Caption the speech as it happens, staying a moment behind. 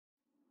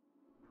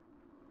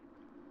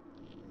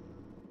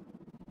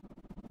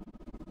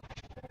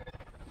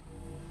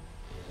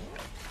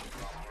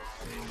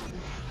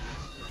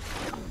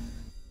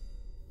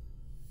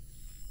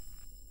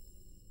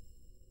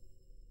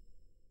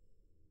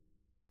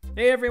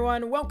Hey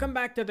everyone, welcome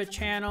back to the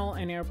channel,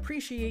 and I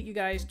appreciate you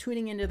guys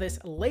tuning into this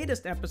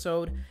latest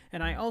episode,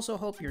 and I also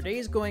hope your day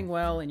is going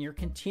well and you're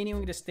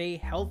continuing to stay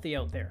healthy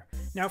out there.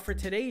 Now for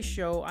today's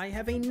show, I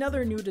have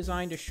another new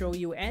design to show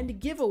you and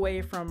give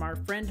away from our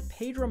friend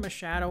Pedro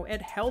Machado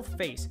at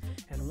Healthface.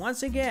 And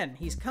once again,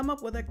 he's come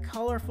up with a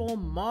colorful,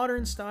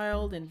 modern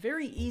styled, and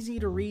very easy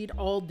to read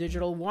all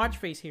digital watch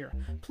face here.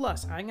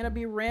 Plus, I'm going to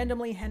be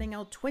randomly handing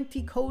out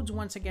 20 codes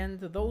once again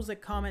to those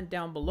that comment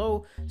down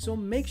below, so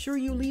make sure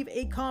you leave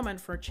a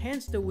comment for a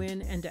chance to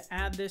win and to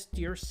add this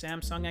to your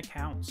Samsung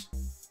accounts.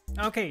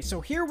 Okay,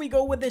 so here we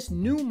go with this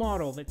new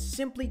model that's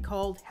simply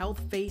called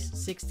Healthface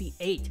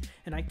 68,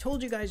 and I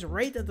told you guys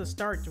right at the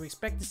start to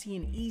expect to see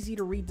an easy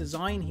to read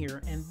design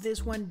here, and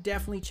this one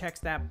definitely checks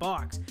that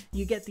box.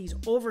 You get these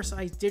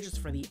oversized digits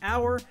for the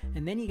hour,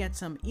 and then you get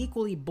some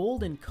equally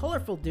bold and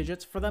colorful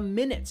digits for the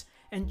minutes.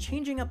 And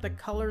changing up the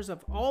colors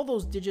of all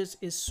those digits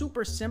is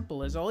super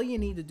simple, as all you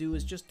need to do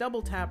is just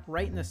double tap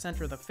right in the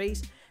center of the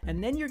face,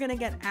 and then you're going to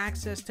get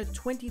access to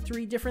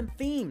 23 different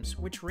themes,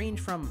 which range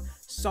from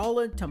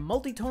solid to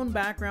multi-tone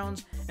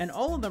backgrounds, and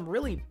all of them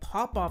really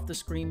pop off the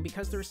screen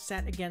because they're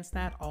set against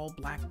that all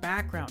black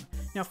background.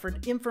 Now for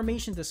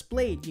information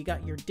displayed, you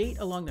got your date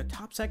along the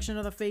top section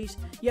of the face,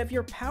 you have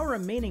your power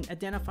remaining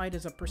identified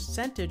as a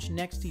percentage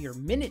next to your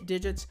minute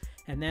digits,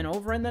 and then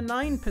over in the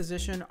 9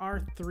 position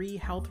are 3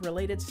 health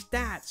related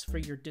stats for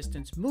your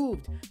distance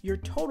moved, your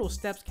total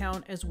steps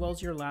count, as well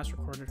as your last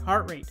recorded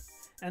heart rate.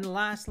 And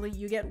lastly,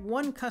 you get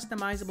 1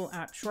 customizable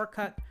app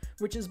shortcut,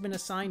 which has been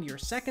assigned to your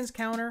seconds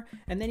counter,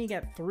 and then you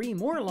get 3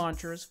 more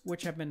launchers,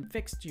 which have been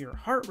fixed to your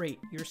heart rate,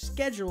 your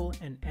schedule,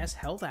 and S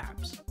Health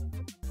apps.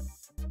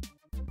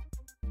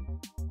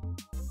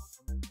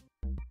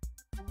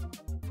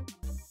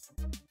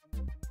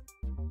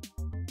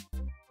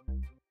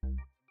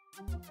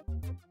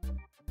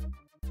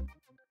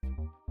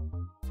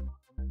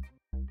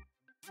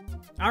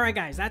 Alright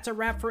guys, that's a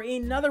wrap for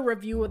another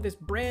review of this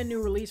brand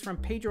new release from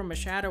Pedro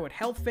Machado at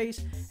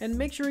Healthface, and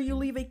make sure you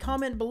leave a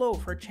comment below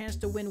for a chance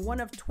to win one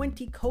of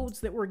 20 codes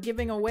that we're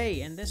giving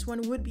away, and this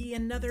one would be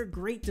another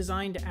great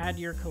design to add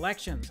to your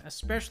collections,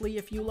 especially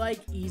if you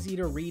like easy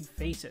to read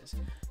faces.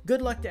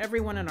 Good luck to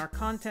everyone in our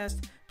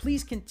contest,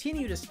 please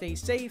continue to stay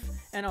safe,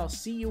 and I'll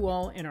see you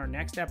all in our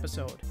next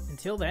episode.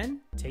 Until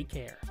then, take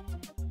care.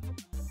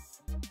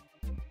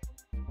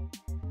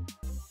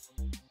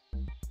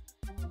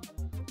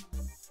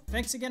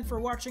 Thanks again for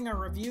watching our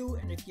review,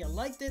 and if you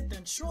liked it,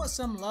 then show us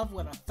some love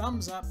with a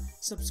thumbs up,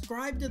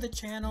 subscribe to the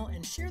channel,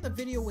 and share the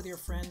video with your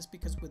friends,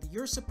 because with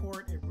your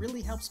support, it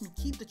really helps me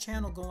keep the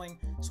channel going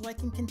so I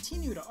can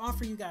continue to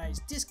offer you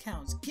guys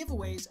discounts,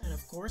 giveaways, and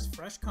of course,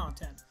 fresh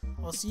content.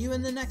 I'll see you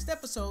in the next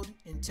episode.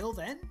 Until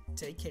then,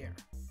 take care.